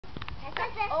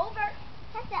Tessa, over.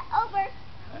 Tessa, over.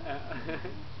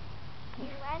 He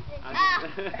wants to yeah.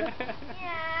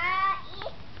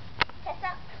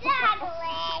 Tessa, dog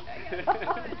leg.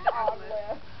 Dog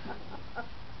leg.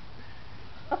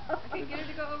 Okay, get her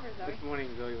to go over, Zoe. This morning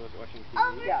Zoe was watching TV.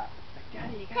 Over. Yeah.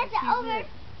 Daddy, you gotta Tessa, see over. this.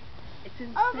 It's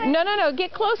insane. Over. No.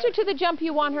 Get closer to the jump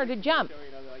you want her to jump.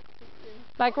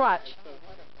 Like watch.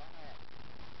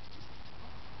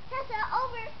 Tessa,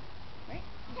 over. Right?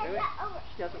 Tessa, over.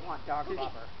 She doesn't want dog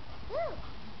lover. Woo.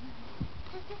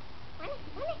 Tessa, want it?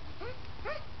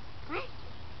 What?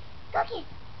 Go get it.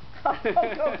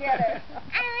 Go get it.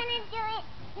 I want to do it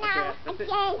now. Okay,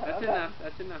 that's enough.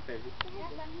 That's enough, baby.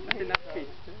 That's enough treats.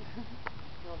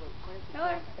 Tell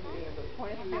her.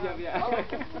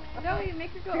 Zoe,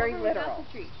 make her go Very over literal. without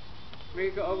the treat. Make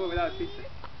her go over without treats.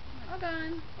 All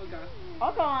gone. All gone.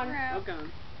 All gone. We're out. All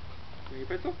gone. Bring your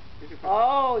pencil. Here's your pencil.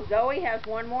 Oh, Zoe has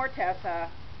one more, Tessa.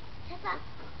 Tessa.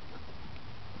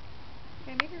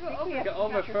 Okay, make her go over. Go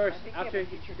over first, after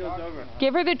she goes over.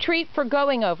 Give her the treat for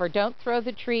going over. Don't throw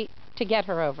the treat to get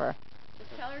her over.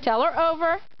 Just Tell her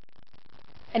over.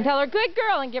 And tell her good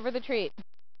girl and give her the treat.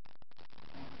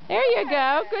 There you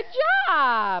go. Good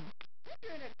job. You're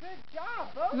doing a good job,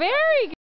 both. Very good.